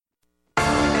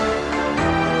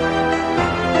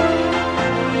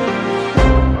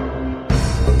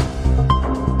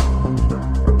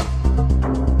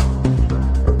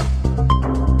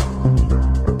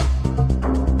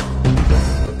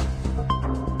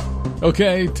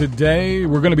Okay, today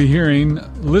we're going to be hearing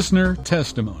listener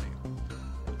testimony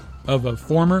of a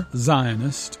former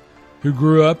Zionist who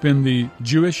grew up in the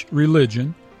Jewish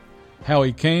religion, how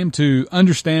he came to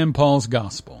understand Paul's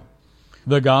gospel.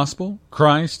 The gospel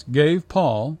Christ gave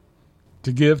Paul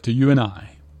to give to you and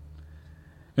I.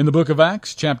 In the book of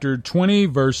Acts, chapter 20,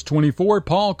 verse 24,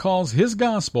 Paul calls his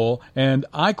gospel, and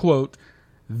I quote,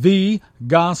 the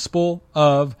gospel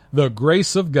of the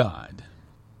grace of God.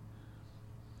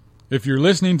 If you're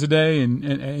listening today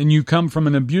and you come from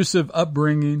an abusive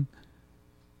upbringing,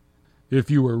 if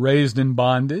you were raised in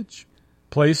bondage,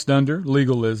 placed under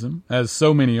legalism, as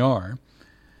so many are,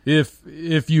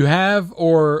 if you have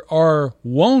or are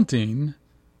wanting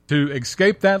to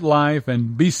escape that life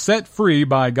and be set free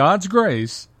by God's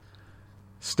grace,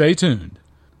 stay tuned.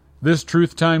 This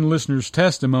Truth Time listener's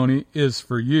testimony is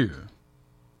for you.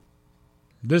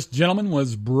 This gentleman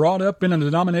was brought up in a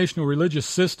denominational religious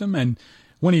system, and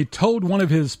when he told one of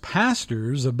his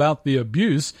pastors about the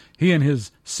abuse he and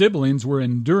his siblings were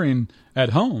enduring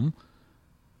at home,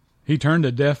 he turned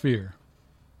a deaf ear,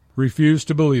 refused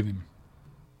to believe him.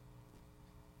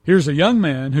 Here's a young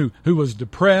man who was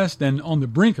depressed and on the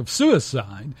brink of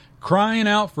suicide, crying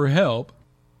out for help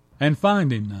and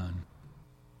finding none.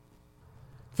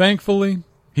 Thankfully,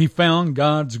 he found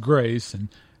God's grace, and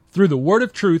through the word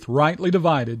of truth rightly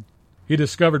divided, he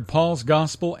discovered Paul's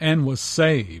gospel and was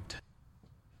saved.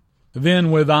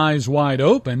 Then, with eyes wide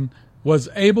open, was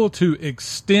able to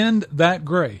extend that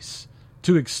grace,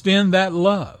 to extend that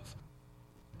love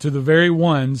to the very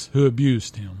ones who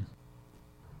abused him.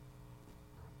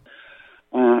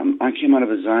 I came out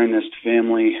of a Zionist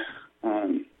family.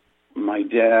 My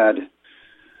dad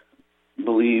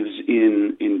believes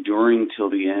in enduring till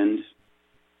the end.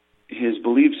 His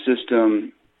belief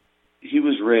system, he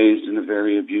was raised in a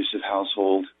very abusive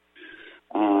household.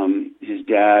 His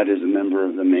dad is a member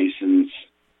of the Masons.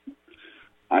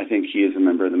 I think he is a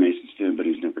member of the Masons too, but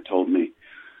he's never told me.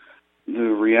 The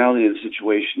reality of the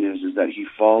situation is that he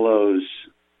follows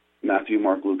Matthew,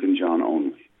 Mark, Luke, and John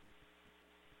only.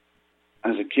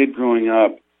 As a kid growing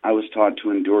up, I was taught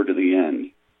to endure to the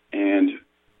end. And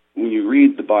when you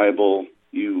read the Bible,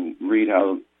 you read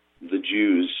how the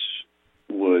Jews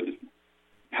would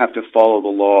have to follow the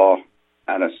law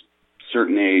at a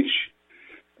certain age.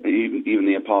 Even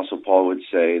the Apostle Paul would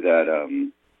say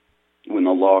that when the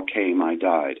law came, I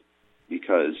died,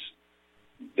 because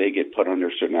they get put under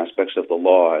certain aspects of the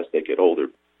law as they get older.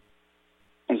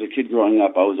 As a kid growing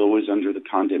up, I was always under the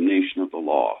condemnation of the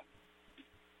law,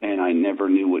 and I never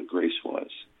knew what grace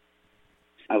was.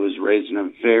 I was raised in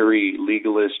a very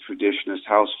legalist, traditionalist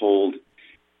household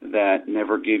that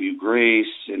never gave you grace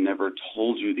and never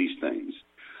told you these things.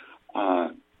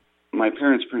 My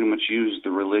parents pretty much used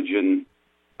the religion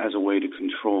as a way to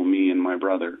control me and my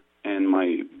brother, and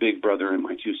my big brother and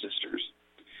my two sisters,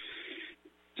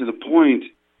 to the point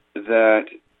that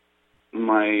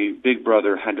my big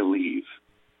brother had to leave,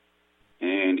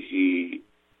 and he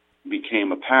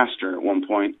became a pastor at one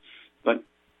point. But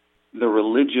the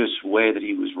religious way that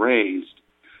he was raised,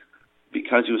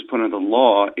 because he was put under the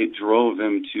law, it drove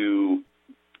him to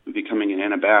becoming an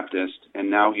Anabaptist,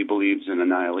 and now he believes in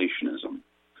annihilationism.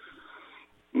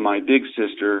 My big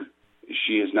sister,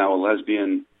 she is now a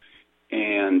lesbian,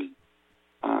 and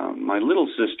my little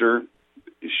sister,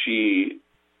 she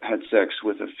had sex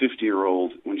with a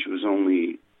 50-year-old when she was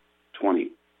only 20.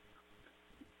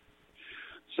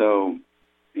 So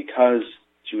because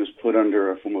she was put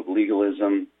under a form of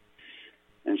legalism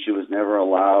and she was never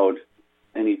allowed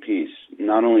any peace,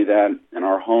 not only that, in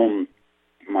our home,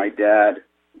 my dad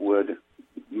would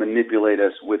manipulate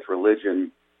us with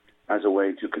religion as a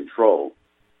way to control.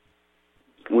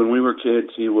 When we were kids,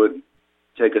 he would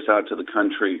take us out to the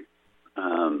country,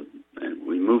 and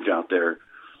we moved out there,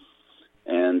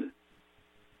 and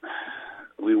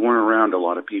we weren't around a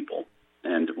lot of people.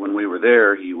 And when we were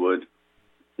there, he would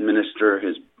minister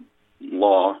his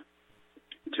law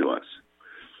to us.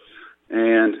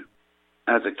 And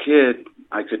as a kid,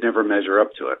 I could never measure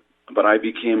up to it, but I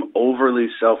became overly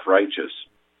self-righteous.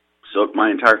 So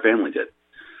my entire family did,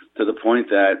 to the point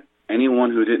that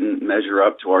anyone who didn't measure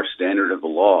up to our standard of the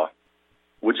law,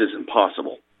 which is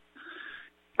impossible,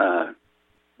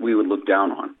 we would look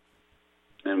down on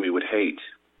and we would hate.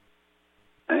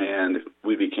 And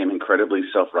we became incredibly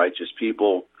self-righteous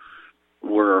people.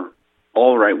 We're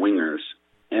all right-wingers,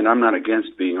 and I'm not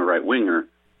against being a right-winger,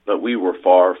 but we were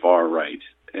far, far right,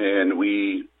 and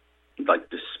we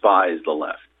despised the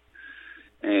left.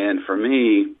 And for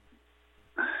me,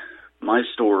 my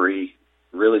story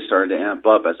really started to amp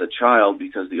up as a child,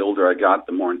 because the older I got,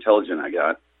 the more intelligent I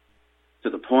got, to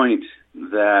the point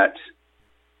that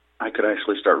I could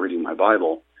actually start reading my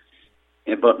Bible.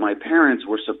 But my parents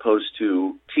were supposed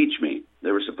to teach me.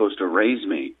 They were supposed to raise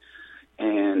me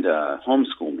and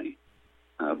homeschool me.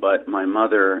 But my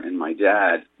mother and my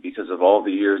dad, because of all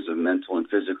the years of mental and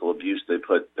physical abuse they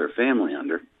put their family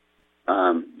under,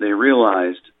 they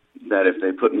realized that if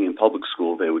they put me in public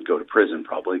school, they would go to prison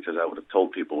probably, because I would have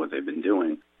told people what they've been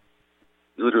doing,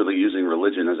 literally using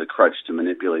religion as a crutch to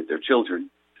manipulate their children.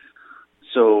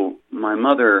 So my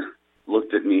mother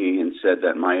looked at me and said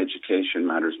that my education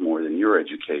matters more than your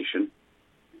education.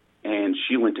 And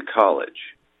she went to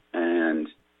college and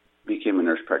became a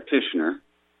nurse practitioner,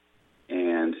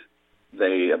 and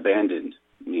they abandoned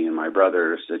me and my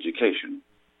brother's education.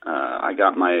 I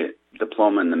got my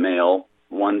diploma in the mail,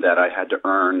 one that I had to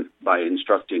earn by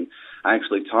instructing. I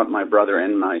actually taught my brother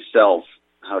and myself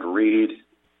how to read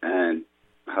and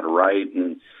how to write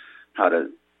and how to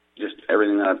just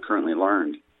everything that I've currently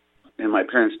learned. And my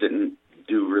parents didn't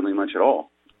do really much at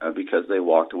all because they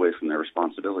walked away from their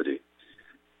responsibility.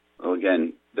 Well,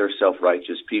 again, they're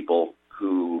self-righteous people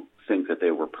who think that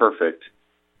they were perfect.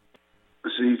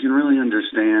 So you can really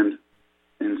understand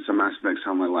in some aspects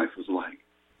how my life was like,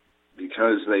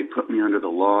 because they put me under the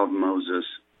law of Moses.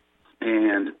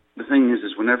 And the thing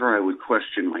is whenever I would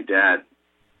question my dad,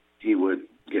 he would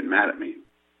get mad at me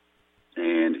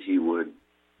and he would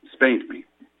spank me.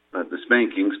 But the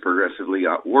spankings progressively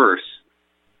got worse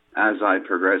as I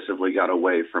progressively got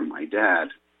away from my dad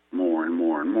more and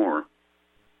more and more,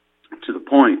 to the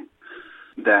point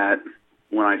that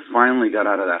when I finally got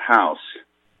out of that house,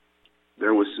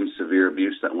 there was some severe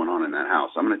abuse that went on in that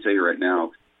house. I'm going to tell you right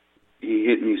now, he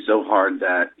hit me so hard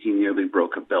that he nearly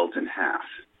broke a belt in half.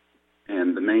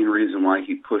 And the main reason why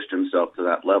he pushed himself to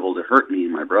that level to hurt me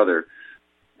and my brother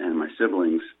and my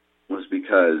siblings was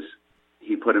because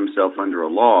he put himself under a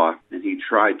law and he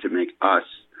tried to make us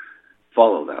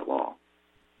follow that law.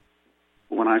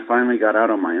 When I finally got out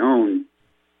on my own,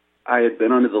 I had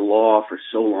been under the law for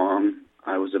so long.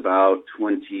 I was about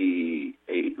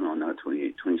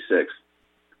 26.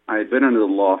 I had been under the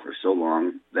law for so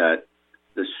long that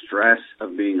the stress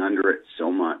of being under it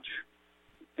so much.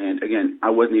 And again,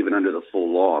 I wasn't even under the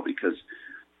full law because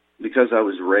I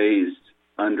was raised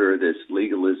under this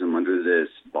legalism, under this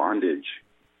bondage.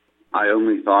 I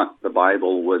only thought the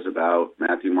Bible was about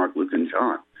Matthew, Mark, Luke, and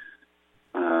John.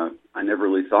 I never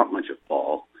really thought much of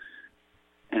Paul.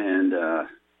 And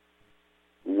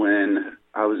when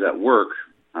I was at work,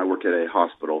 I work at a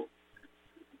hospital,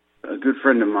 a good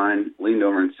friend of mine leaned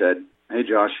over and said, "Hey,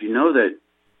 Josh, you know that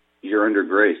you're under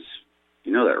grace.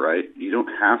 You know that, right? You don't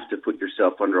have to put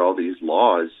yourself under all these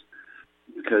laws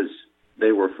because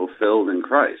they were fulfilled in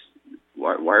Christ.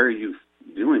 Why are you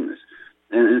doing this?"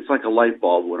 And it's like a light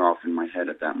bulb went off in my head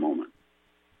at that moment.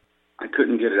 I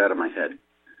couldn't get it out of my head,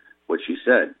 what she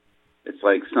said. It's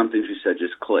like something she said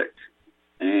just clicked.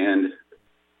 And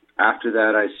after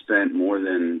that, I spent more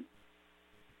than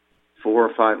 4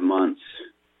 or 5 months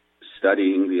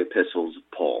studying the epistles of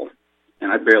Paul,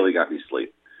 and I barely got any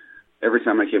sleep. Every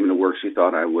time I came into work, she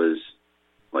thought I was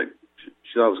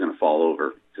going to fall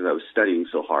over because I was studying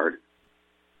so hard.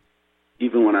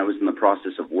 Even when I was in the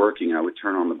process of working, I would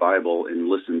turn on the Bible and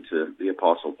listen to the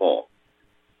Apostle Paul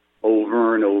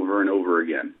over and over and over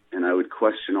again. And I would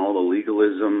question all the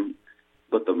legalism.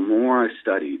 But the more I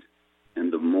studied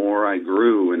and the more I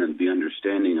grew in the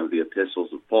understanding of the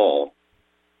epistles of Paul,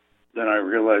 then I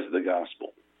realized the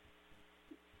gospel.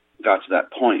 Got to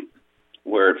that point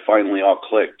where it finally all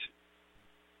clicked.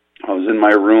 I was in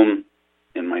my room,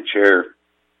 in my chair,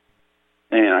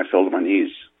 and I fell to my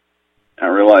knees. I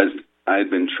realized I had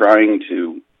been trying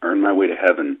to earn my way to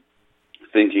heaven,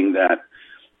 thinking that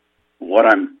what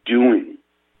I'm doing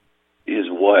is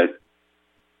what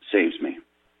saves me.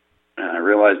 And I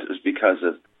realized it was because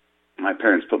of my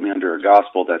parents put me under a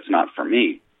gospel that's not for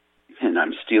me, and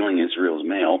I'm stealing Israel's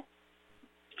mail.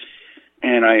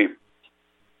 And I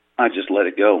just let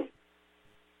it go.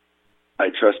 I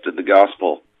trusted the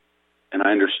gospel, and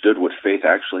I understood what faith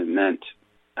actually meant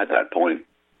at that point.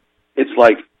 It's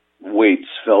like weights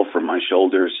fell from my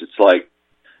shoulders. It's like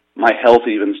my health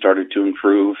even started to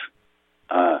improve.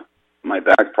 My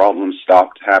back problems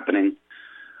stopped happening.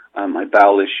 My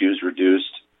bowel issues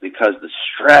reduced because the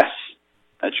stress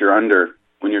that you're under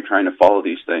when you're trying to follow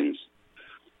these things.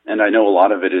 And I know a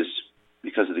lot of it is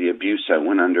because of the abuse I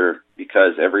went under,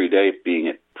 because every day being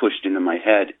it pushed into my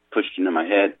head, pushed into my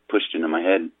head, pushed into my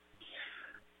head.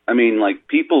 I mean, like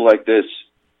people like this,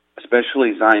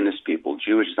 especially Zionist people,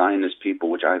 Jewish Zionist people,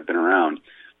 which I've been around,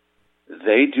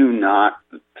 they do not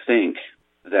think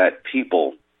that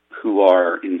people who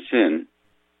are in sin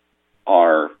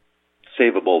are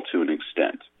savable to an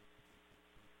extent.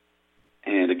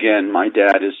 And again, my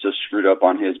dad is so screwed up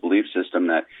on his belief system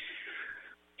that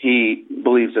he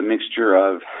believes a mixture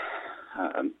of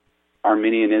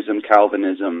Arminianism,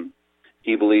 Calvinism.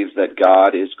 He believes that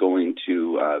God is going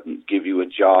to give you a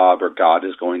job, or God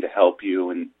is going to help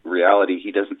you. In reality,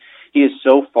 he doesn't. He is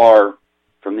so far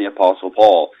from the Apostle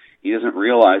Paul, he doesn't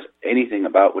realize anything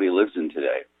about what he lives in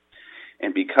today.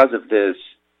 And because of this,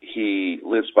 he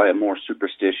lives by a more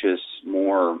superstitious,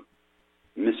 more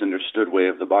misunderstood way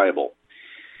of the Bible.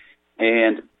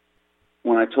 And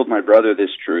when I told my brother this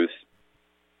truth,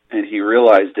 and he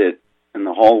realized it in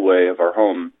the hallway of our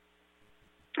home,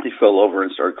 he fell over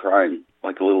and started crying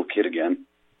like a little kid again.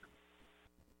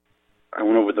 I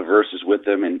went over the verses with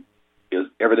him, and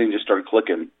everything just started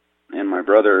clicking. And my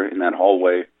brother in that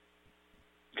hallway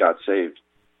got saved.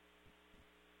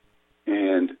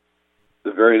 And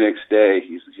the very next day,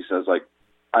 he says, like,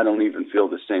 I don't even feel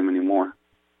the same anymore.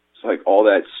 It's like all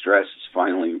that stress is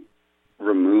finally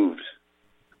removed.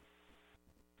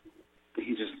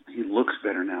 He looks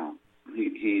better now.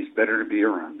 He's better to be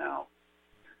around now.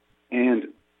 And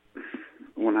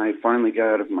when I finally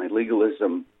got out of my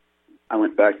legalism, I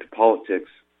went back to politics,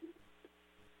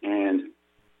 and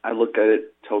I look at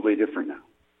it totally different now.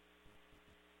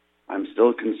 I'm still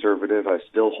a conservative. I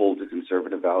still hold to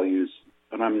conservative values,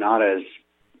 but I'm not as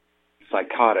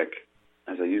psychotic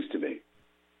as I used to be.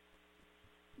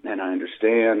 And I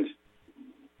understand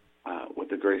what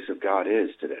the grace of God is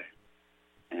today,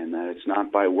 and that it's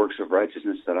not by works of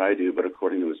righteousness that I do, but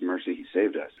according to his mercy, he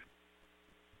saved us.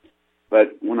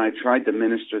 But when I tried to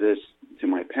minister this to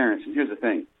my parents, and here's the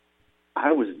thing,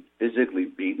 I was physically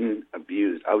beaten,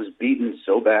 abused. I was beaten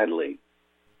so badly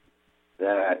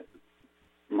that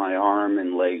my arm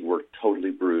and leg were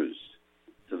totally bruised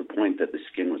to the point that the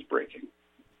skin was breaking.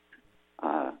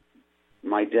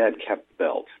 My dad kept the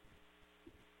belt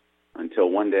until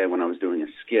one day when I was doing a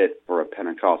skit for a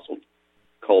Pentecostal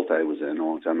cult I was in a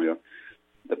long time ago.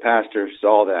 The pastor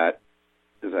saw that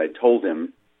because I told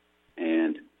him,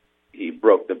 and he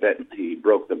broke the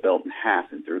belt in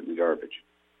half and threw it in the garbage.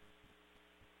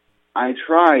 I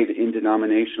tried in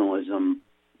denominationalism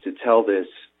to tell this,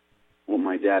 what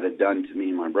my dad had done to me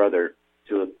and my brother,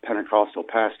 to a Pentecostal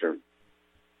pastor.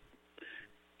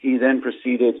 He then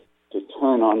proceeded to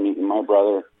turn on me and my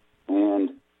brother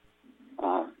and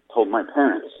told my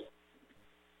parents.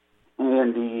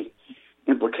 And the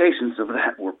implications of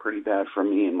that were pretty bad for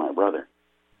me and my brother,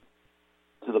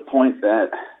 to the point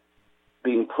that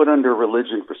being put under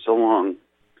religion for so long,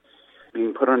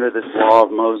 being put under this law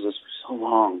of Moses for so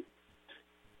long,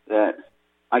 that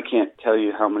I can't tell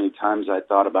you how many times I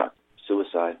thought about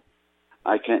suicide.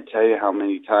 I can't tell you how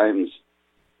many times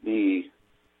the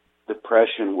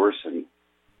depression worsened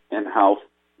and how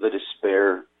the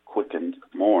despair quickened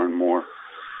more and more,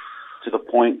 to the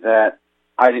point that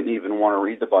I didn't even want to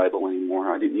read the Bible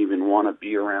anymore. I didn't even want to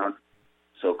be around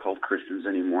so-called Christians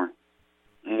anymore.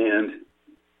 And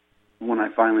when I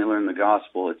finally learned the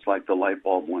gospel, it's like the light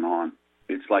bulb went on.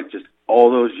 It's like just all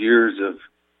those years of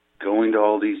going to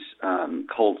all these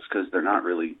cults, because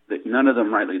none of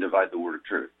them rightly divide the word of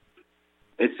truth.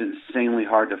 It's insanely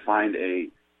hard to find a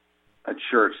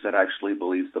church that actually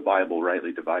believes the Bible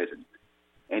rightly divided.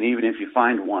 And even if you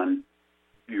find one,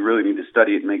 you really need to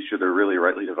study it and make sure they're really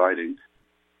rightly dividing.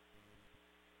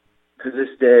 To this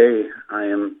day,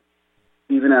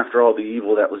 even after all the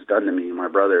evil that was done to me and my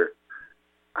brother,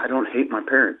 I don't hate my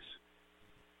parents.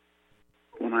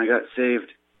 When I got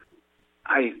saved,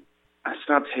 I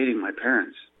stopped hating my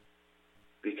parents,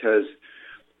 because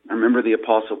I remember the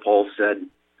Apostle Paul said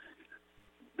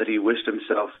that he wished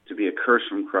himself to be a curse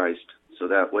from Christ, so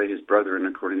that way his brethren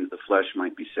according to the flesh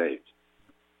might be saved.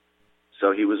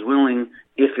 So he was willing,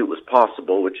 if it was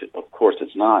possible, which of course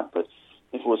it's not, but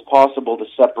if it was possible to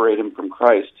separate him from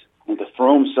Christ and to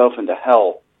throw himself into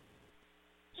hell,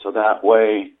 so that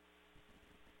way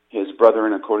his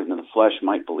brethren according to the flesh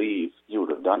might believe, he would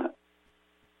have done it.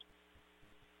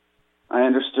 I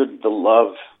understood the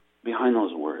love behind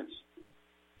those words,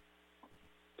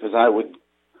 because I would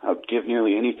give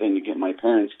nearly anything to get my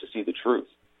parents to see the truth.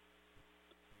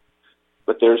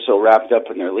 But they're so wrapped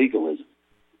up in their legalism.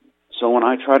 So when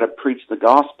I try to preach the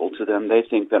gospel to them, they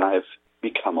think that I've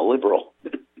become a liberal.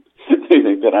 They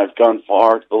think that I've gone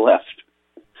far to the left.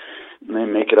 And they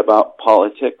make it about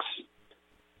politics.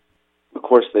 Of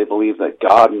course, they believe that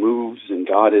God moves and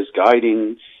God is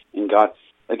guiding, and God...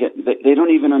 Again, they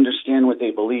don't even understand what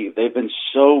they believe. They've been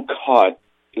so caught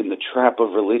in the trap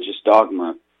of religious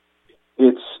dogma.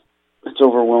 It's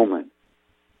overwhelming.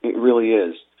 It really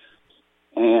is.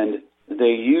 And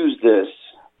they use this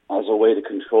as a way to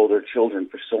control their children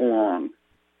for so long.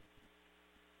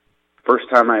 First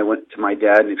time I went to my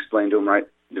dad and explained to him right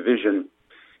division,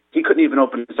 he couldn't even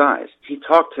open his eyes. He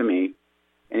talked to me,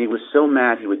 and he was so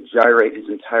mad he would gyrate his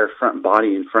entire front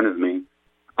body in front of me,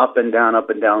 up and down,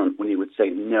 when he would say,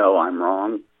 "No, I'm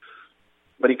wrong."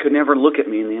 But he could never look at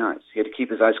me in the eyes. He had to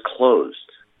keep his eyes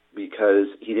closed because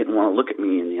he didn't want to look at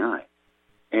me in the eye.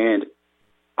 And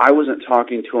I wasn't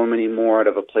talking to him anymore out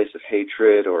of a place of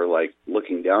hatred or like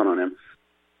looking down on him.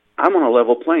 I'm on a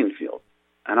level playing field.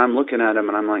 And I'm looking at him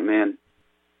and I'm like, man,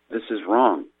 this is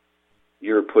wrong.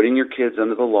 You're putting your kids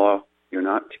under the law. You're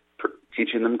not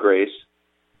teaching them grace.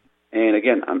 And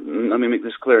again, let me make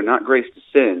this clear, not grace to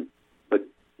sin, but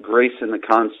grace in the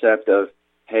concept of,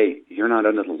 hey, you're not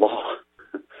under the law.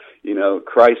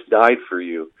 Christ died for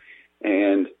you.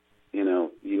 And,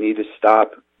 you need to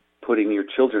stop putting your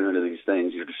children into these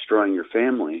things. You're destroying your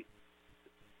family.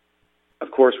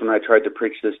 Of course, when I tried to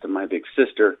preach this to my big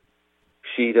sister,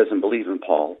 she doesn't believe in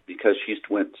Paul because she's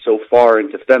went so far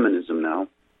into feminism now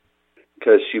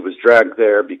because she was dragged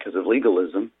there because of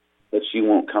legalism that she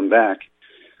won't come back.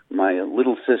 My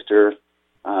little sister,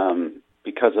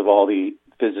 because of all the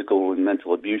physical and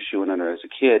mental abuse she went under as a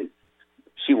kid,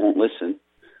 she won't listen.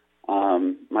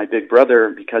 My big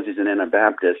brother, because he's an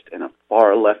Anabaptist and a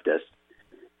far leftist,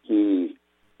 he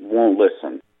won't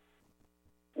listen.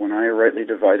 When I rightly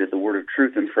divided the word of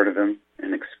truth in front of him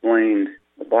and explained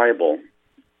the Bible,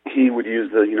 he would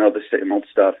use the same old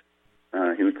stuff.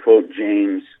 He would quote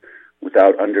James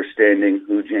without understanding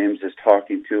who James is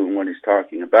talking to and what he's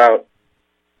talking about.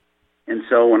 And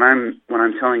so when I'm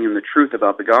telling him the truth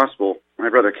about the gospel, my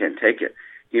brother can't take it.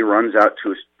 He runs out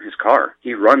to his car.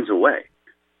 He runs away.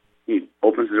 He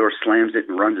opens the door, slams it,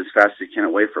 and runs as fast as he can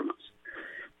away from us.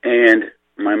 And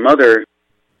my mother,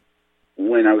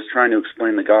 when I was trying to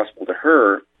explain the gospel to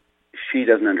her, she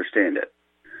doesn't understand it.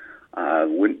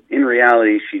 When in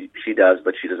reality, she does,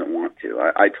 but she doesn't want to.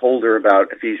 I told her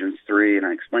about Ephesians 3, and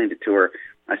I explained it to her.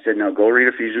 I said, "No, go read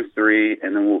Ephesians 3,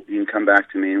 and then you can come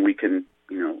back to me, and we can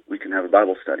have a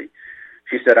Bible study."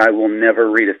 She said, "I will never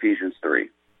read Ephesians 3.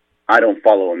 I don't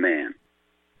follow a man."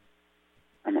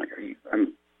 I'm like,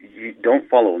 "You don't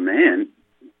follow a man?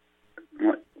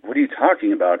 What are you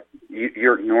talking about?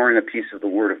 You're ignoring a piece of the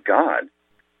Word of God."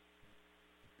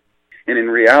 And in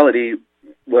reality,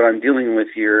 what I'm dealing with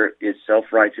here is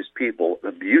self-righteous people,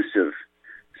 abusive,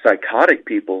 psychotic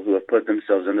people who have put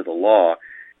themselves under the law.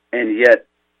 And yet,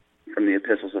 from the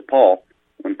epistles of Paul,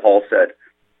 when Paul said,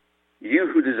 "You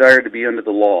who desire to be under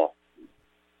the law,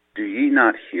 do ye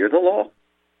not hear the law?"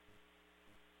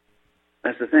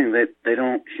 That's the thing. They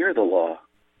don't hear the law.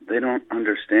 They don't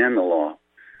understand the law.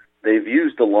 They've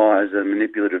used the law as a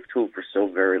manipulative tool for so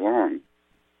very long.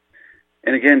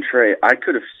 And again, Trey, I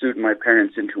could have sued my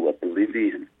parents into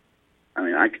oblivion. I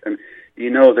mean,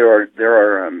 there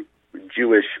are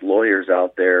Jewish lawyers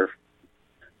out there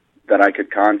that I could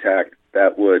contact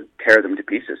that would tear them to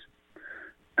pieces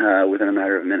within a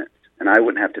matter of minutes, and I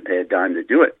wouldn't have to pay a dime to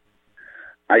do it.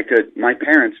 My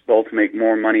parents both make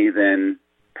more money than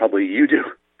probably you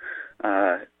do.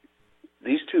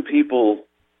 These two people,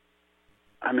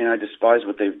 I despise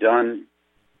what they've done.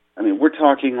 We're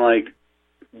talking like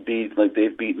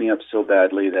they've beat me up so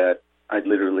badly that I'd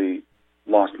literally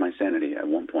lost my sanity at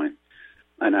one point.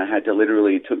 And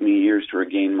it took me years to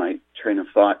regain my train of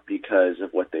thought because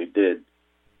of what they did.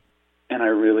 And I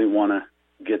really want to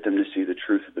get them to see the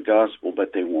truth of the gospel,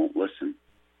 but they won't listen.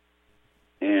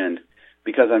 And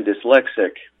because I'm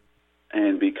dyslexic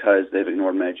and because they've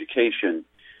ignored my education,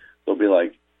 they'll be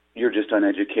like, "You're just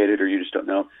uneducated," or "You just don't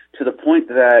know," to the point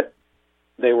that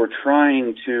they were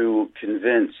trying to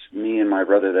convince me and my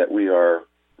brother that we are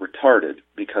retarded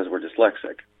because we're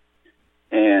dyslexic.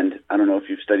 And I don't know if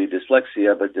you've studied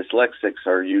dyslexia, but dyslexics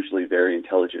are usually very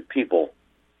intelligent people.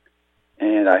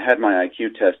 And I had my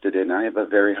IQ tested, and I have a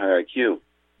very high IQ,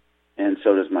 and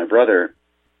so does my brother.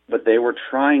 But they were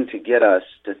trying to get us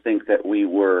to think that we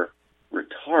were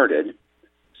retarded,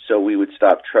 so we would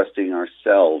stop trusting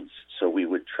ourselves, so we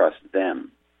would trust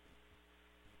them.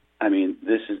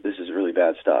 This is really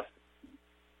bad stuff.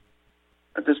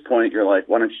 At this point, you're like,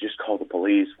 why don't you just call the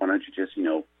police? Why don't you just,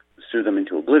 sue them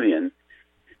into oblivion?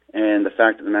 And the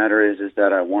fact of the matter is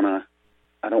that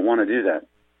I don't want to do that.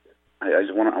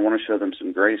 I want to show them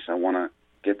some grace. I want to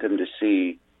get them to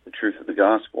see the truth of the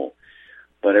gospel.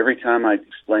 But every time I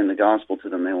explain the gospel to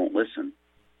them, they won't listen.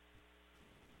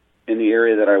 In the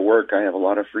area that I work, I have a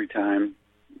lot of free time,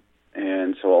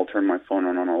 and so I'll turn my phone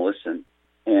on and I'll listen.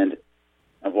 And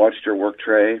I've watched your work,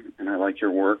 Trey, and I like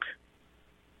your work.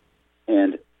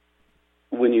 And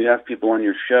when you have people on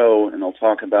your show and they'll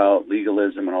talk about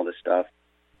legalism and all this stuff,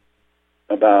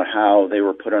 about how they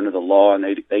were put under the law and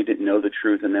they didn't know the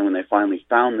truth, and then when they finally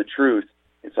found the truth,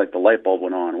 it's like the light bulb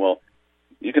went on. Well,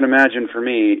 you can imagine for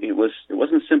me, it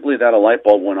wasn't simply that a light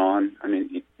bulb went on. I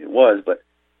mean, it was, but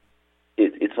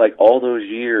it's like all those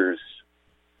years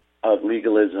of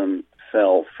legalism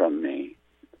fell from me,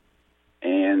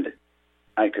 and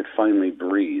I could finally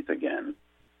breathe again.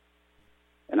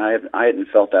 And I hadn't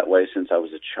felt that way since I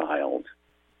was a child.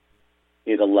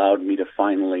 It allowed me to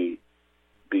finally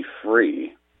be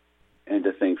free and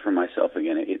to think for myself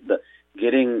again.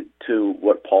 Getting to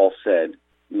what Paul said,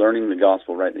 learning the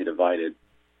gospel rightly divided,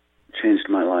 changed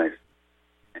my life.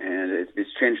 And it's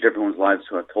changed everyone's lives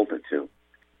who I've told it to.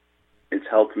 It's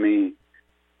helped me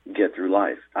get through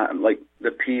life. Like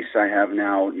the peace I have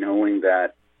now, knowing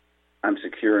that I'm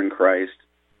secure in Christ,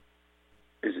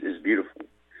 is beautiful.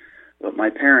 But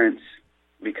my parents,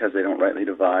 because they don't rightly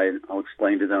divide, I'll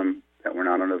explain to them that we're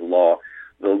not under the law.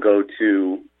 They'll go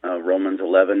to Romans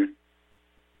 11.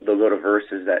 They'll go to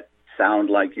verses that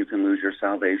sound like you can lose your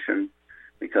salvation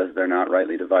because they're not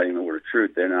rightly dividing the word of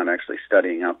truth. They're not actually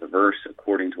studying out the verse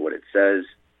according to what it says.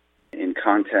 In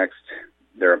context,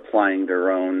 they're applying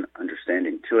their own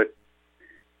understanding to it.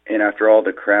 And after all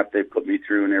the crap they put me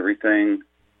through and everything,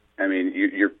 I mean,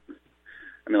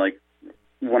 like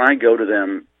when I go to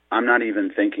them, I'm not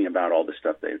even thinking about all the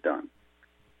stuff they've done.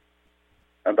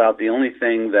 About the only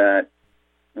thing that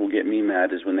will get me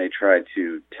mad is when they try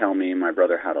to tell me and my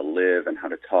brother how to live and how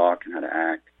to talk and how to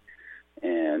act.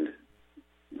 And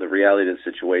the reality of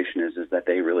the situation is that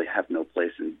they really have no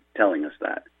place in telling us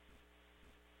that.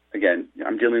 Again,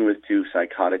 I'm dealing with two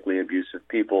psychotically abusive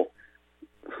people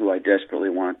who I desperately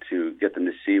want to get them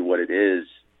to see what it is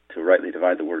to rightly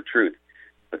divide the word of truth,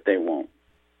 but they won't.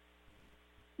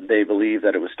 They believe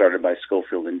that it was started by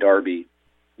Scofield and Darby,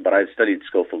 but I've studied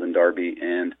Scofield and Darby,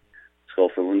 and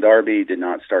Scofield and Darby did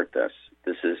not start this.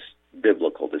 This is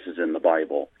biblical. This is in the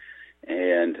Bible.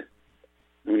 And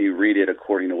when you read it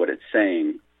according to what it's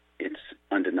saying, it's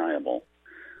undeniable.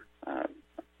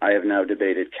 I have now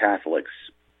debated Catholics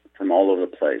from all over the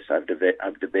place.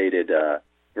 I've debated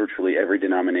virtually every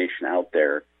denomination out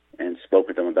there and spoke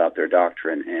with them about their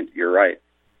doctrine, and you're right.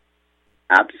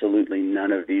 Absolutely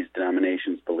none of these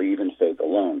denominations believe in faith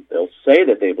alone. They'll say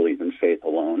that they believe in faith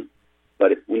alone,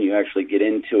 but when you actually get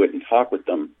into it and talk with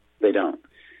them, they don't.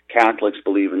 Catholics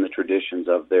believe in the traditions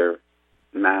of their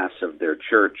Mass, of their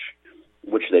church,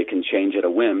 which they can change at a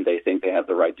whim. They think they have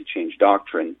the right to change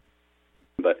doctrine,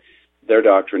 but their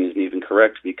doctrine isn't even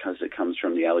correct because it comes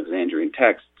from the Alexandrian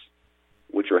texts,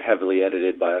 which were heavily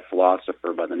edited by a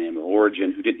philosopher by the name of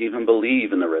Origen, who didn't even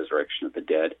believe in the resurrection of the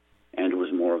dead and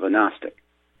was more of a Gnostic.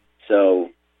 So,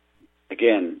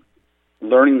 again,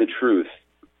 learning the truth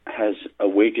has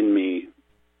awakened me,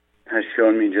 has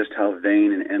shown me just how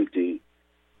vain and empty.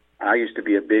 I used to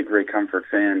be a big Ray Comfort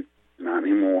fan, not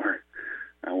anymore.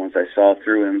 Once I saw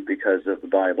through him because of the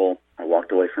Bible, I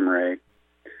walked away from Ray.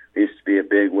 I used to be a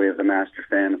big Way of the Master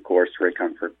fan, of course, Ray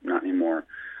Comfort, not anymore.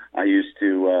 I used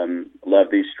to love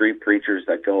these street preachers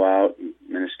that go out and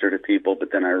minister to people, but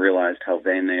then I realized how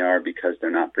vain they are because they're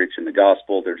not preaching the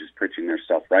gospel. They're just preaching their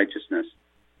self-righteousness.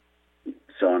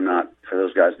 So I'm not for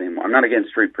those guys anymore. I'm not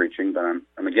against street preaching, but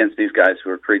I'm against these guys who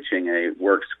are preaching a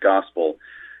works gospel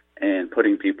and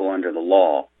putting people under the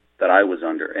law that I was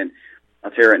under. And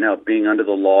I'll tell you right now, being under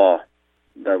the law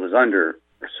that I was under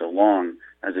for so long,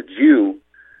 as a Jew,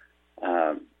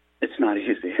 it's not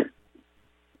easy.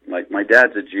 Like, my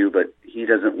dad's a Jew, but he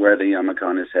doesn't wear the yarmulke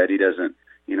on his head. He doesn't,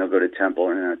 go to temple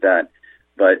or anything like that.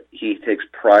 But he takes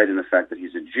pride in the fact that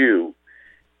he's a Jew.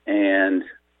 And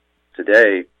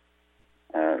today,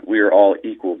 we are all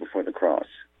equal before the cross.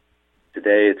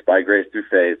 Today, it's by grace through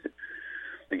faith.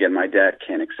 Again, my dad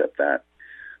can't accept that.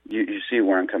 You see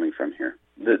where I'm coming from here.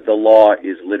 The law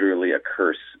is literally a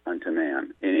curse unto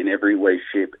man in every way,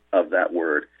 shape of that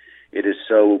word. It is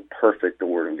so perfect, the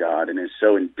Word of God, and is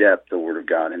so in-depth, the Word of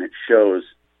God, and it shows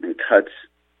and cuts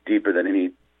deeper than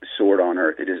any sword on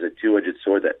earth. It is a two-edged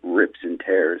sword that rips and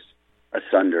tears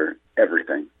asunder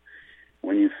everything.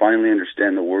 When you finally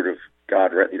understand the Word of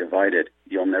God rightly divided,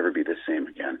 you'll never be the same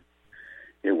again.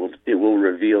 It will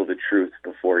reveal the truth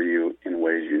before you in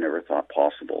ways you never thought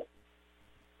possible.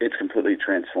 It's completely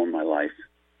transformed my life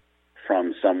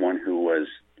from someone who was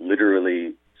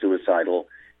literally suicidal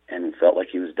and felt like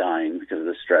he was dying because of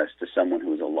the stress to someone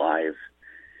who is alive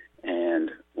and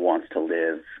wants to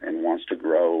live and wants to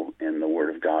grow in the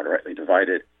Word of God rightly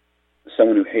divided.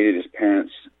 Someone who hated his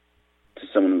parents to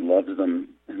someone who loves them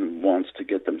and wants to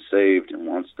get them saved and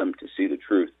wants them to see the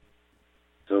truth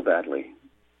so badly.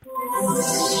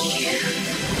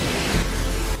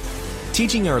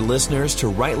 Teaching our listeners to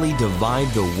rightly divide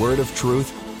the word of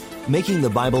truth, making the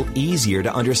Bible easier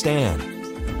to understand.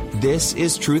 This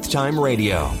is Truth Time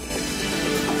Radio.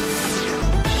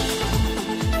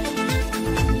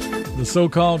 The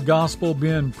so-called gospel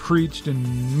being preached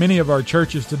in many of our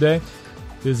churches today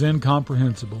is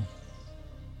incomprehensible.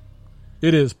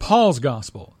 It is Paul's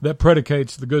gospel that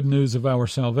predicates the good news of our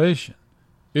salvation.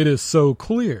 It is so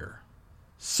clear,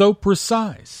 so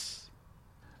precise.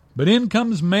 But in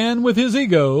comes man with his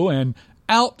ego, and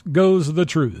out goes the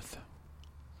truth.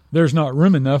 There's not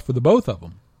room enough for the both of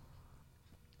them.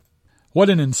 What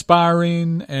an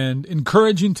inspiring and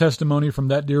encouraging testimony from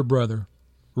that dear brother,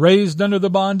 raised under the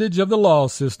bondage of the law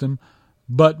system,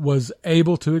 but was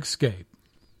able to escape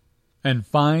and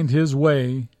find his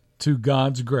way to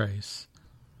God's grace.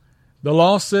 The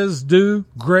law says do,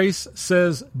 grace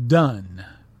says done.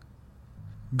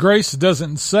 Grace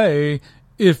doesn't say,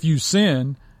 if you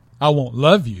sin, I won't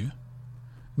love you.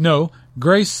 No,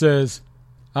 grace says,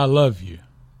 I love you.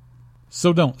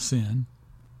 So don't sin.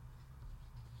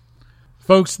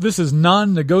 Folks, this is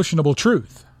non-negotiable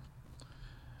truth.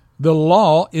 The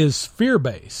law is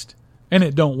fear-based, and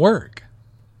it don't work.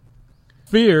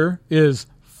 Fear is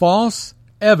false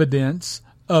evidence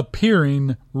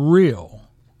appearing real.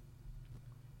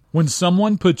 When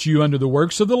someone puts you under the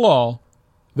works of the law,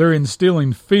 they're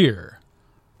instilling fear.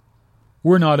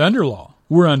 We're not under law.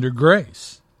 We're under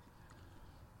grace.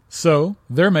 So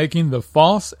they're making the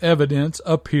false evidence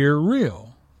appear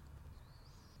real.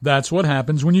 That's what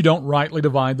happens when you don't rightly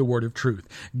divide the word of truth.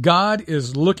 God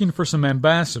is looking for some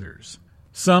ambassadors,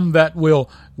 some that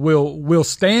will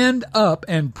stand up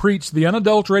and preach the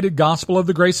unadulterated gospel of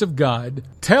the grace of God,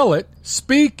 tell it,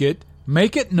 speak it,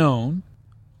 make it known.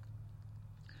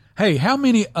 Hey, how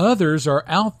many others are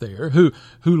out there who,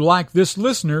 like this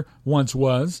listener once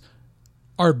was,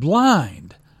 are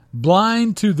blind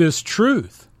to this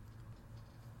truth?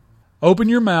 Open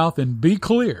your mouth and be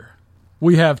clear.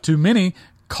 We have too many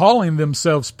calling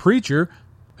themselves preacher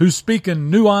who speak in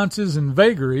nuances and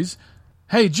vagaries.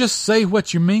 Hey, just say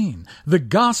what you mean. The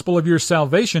gospel of your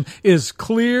salvation is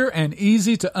clear and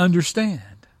easy to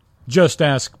understand. Just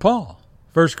ask Paul,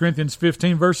 1 Corinthians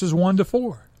 15, verses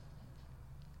 1-4.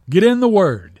 Get in the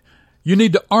Word. You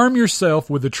need to arm yourself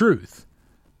with the truth.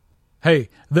 Hey,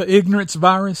 the ignorance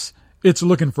virus, it's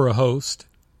looking for a host.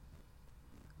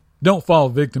 Don't fall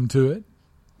victim to it.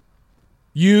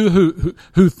 You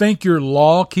who think your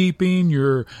law-keeping,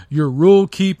 your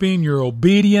rule-keeping, your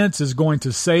obedience is going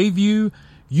to save you,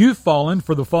 you've fallen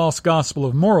for the false gospel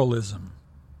of moralism.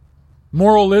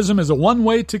 Moralism is a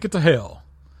one-way ticket to hell.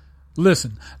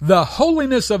 Listen, the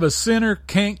holiness of a sinner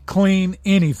can't clean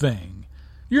anything.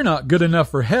 You're not good enough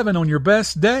for heaven on your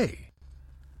best day.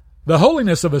 The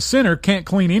holiness of a sinner can't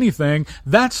clean anything.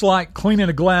 That's like cleaning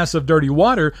a glass of dirty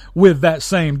water with that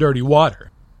same dirty water.